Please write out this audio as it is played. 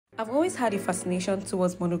I've always had a fascination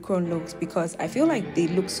towards monochrome looks because I feel like they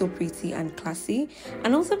look so pretty and classy,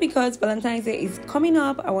 and also because Valentine's Day is coming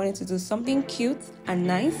up. I wanted to do something cute and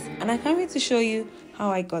nice, and I can't wait to show you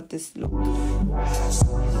how I got this look.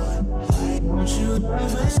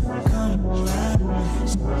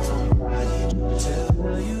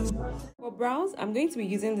 For brows, I'm going to be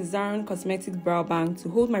using the Zaron Cosmetics Brow Bank to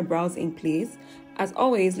hold my brows in place. As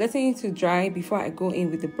always, letting it to dry before I go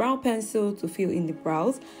in with the brow pencil to fill in the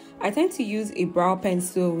brows. I tend to use a brow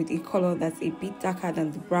pencil with a color that's a bit darker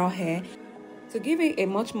than the brow hair to give it a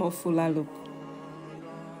much more fuller look.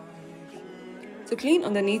 To clean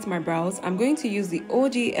underneath my brows, I'm going to use the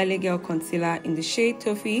OG LA Girl Concealer in the shade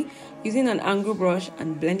Toffee, using an angle brush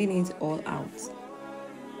and blending it all out.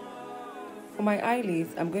 For my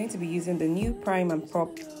eyelids, I'm going to be using the new Prime and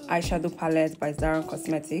Prop eyeshadow palette by Zaron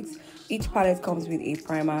Cosmetics. Each palette comes with a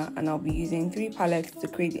primer, and I'll be using 3 palettes to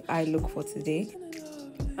create the eye look for today.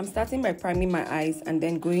 I'm starting by priming my eyes and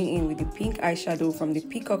then going in with the pink eyeshadow from the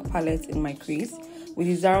Peacock palette in my crease. With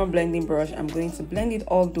the Zaron blending brush, I'm going to blend it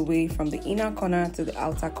all the way from the inner corner to the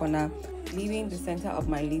outer corner, leaving the center of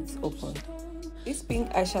my lids open. This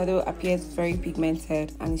pink eyeshadow appears very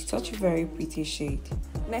pigmented and is such a very pretty shade.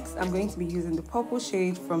 Next, I'm going to be using the purple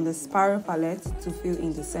shade from the Sparrow palette to fill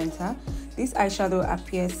in the center. This eyeshadow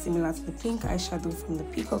appears similar to the pink eyeshadow from the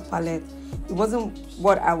Peacock palette. It wasn't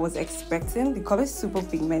what I was expecting. The color is super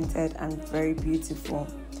pigmented and very beautiful.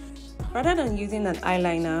 Rather than using an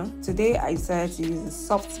eyeliner, today I decided to use a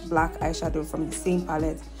soft black eyeshadow from the same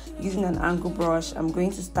palette. Using an angle brush, I'm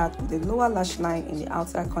going to start with the lower lash line in the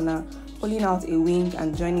outer corner, pulling out a wing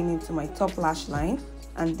and joining it to my top lash line,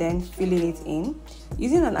 and then filling it in.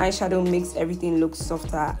 Using an eyeshadow makes everything look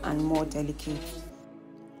softer and more delicate.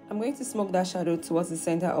 I'm going to smoke that shadow towards the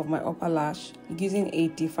center of my upper lash using a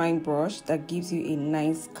defined brush that gives you a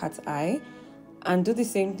nice cat eye, and do the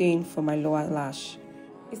same thing for my lower lash.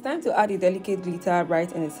 It's time to add a delicate glitter right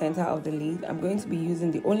in the center of the lid. I'm going to be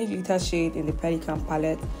using the only glitter shade in the Pelican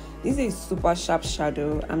palette. This is a super sharp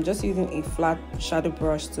shadow. I'm just using a flat shadow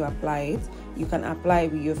brush to apply it. You can apply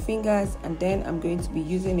it with your fingers, and then I'm going to be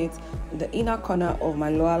using it in the inner corner of my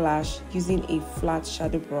lower lash using a flat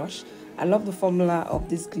shadow brush. I love the formula of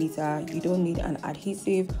this glitter. You don't need an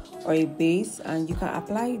adhesive or a base, and you can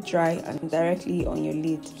apply it dry and directly on your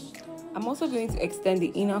lid. I'm also going to extend the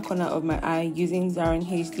inner corner of my eye using Zaron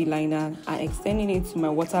HD liner and extending it to my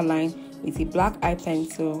waterline with a black eye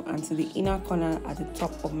pencil and to the inner corner at the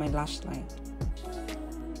top of my lash line.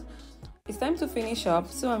 It's time to finish up,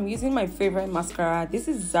 so I'm using my favorite mascara. This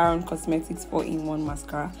is Zaron Cosmetics 4-in-1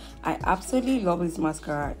 mascara. I absolutely love this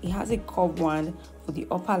mascara. It has a curved one for the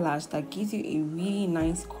upper lash that gives you a really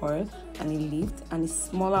nice curl and a lift, and a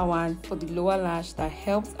smaller one for the lower lash that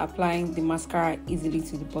helps applying the mascara easily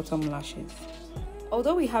to the bottom lashes.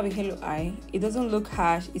 Although we have a halo eye, it doesn't look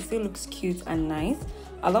harsh, it still looks cute and nice.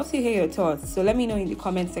 I'd love to hear your thoughts, so let me know in the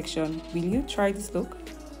comment section. Will you try this look?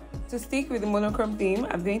 To stick with the monochrome theme,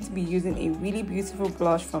 I'm going to be using a really beautiful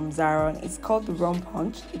blush from Zaron. It's called the Rum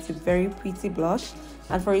Punch. It's a very pretty blush.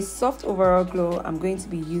 And for a soft overall glow, I'm going to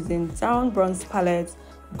be using Zaron Bronze Palette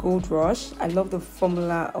Gold Rush. I love the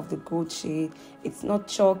formula of the gold shade. It's not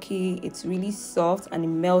chalky, it's really soft, and it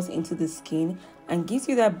melts into the skin and gives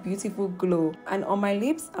you that beautiful glow. And on my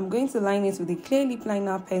lips, I'm going to line it with a clear lip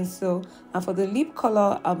liner pencil, and for the lip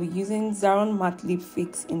color, I'll be using Zaron Matte Lip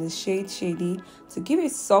Fix in the shade Shady to give a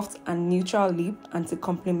soft and neutral lip and to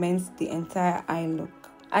complement the entire eye look.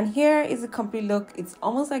 And here is a complete look. It's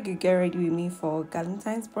almost like you get ready with me for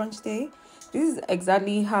Galantines brunch day. This is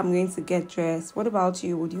exactly how I'm going to get dressed. What about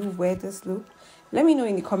you? Would you wear this look? Let me know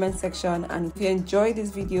in the comment section, and if you enjoyed this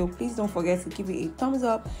video, please don't forget to give it a thumbs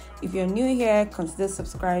up. If you're new here, consider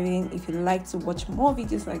subscribing if you'd like to watch more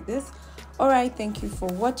videos like this. Alright, thank you for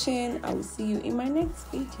watching. I will see you in my next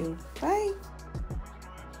video. Bye.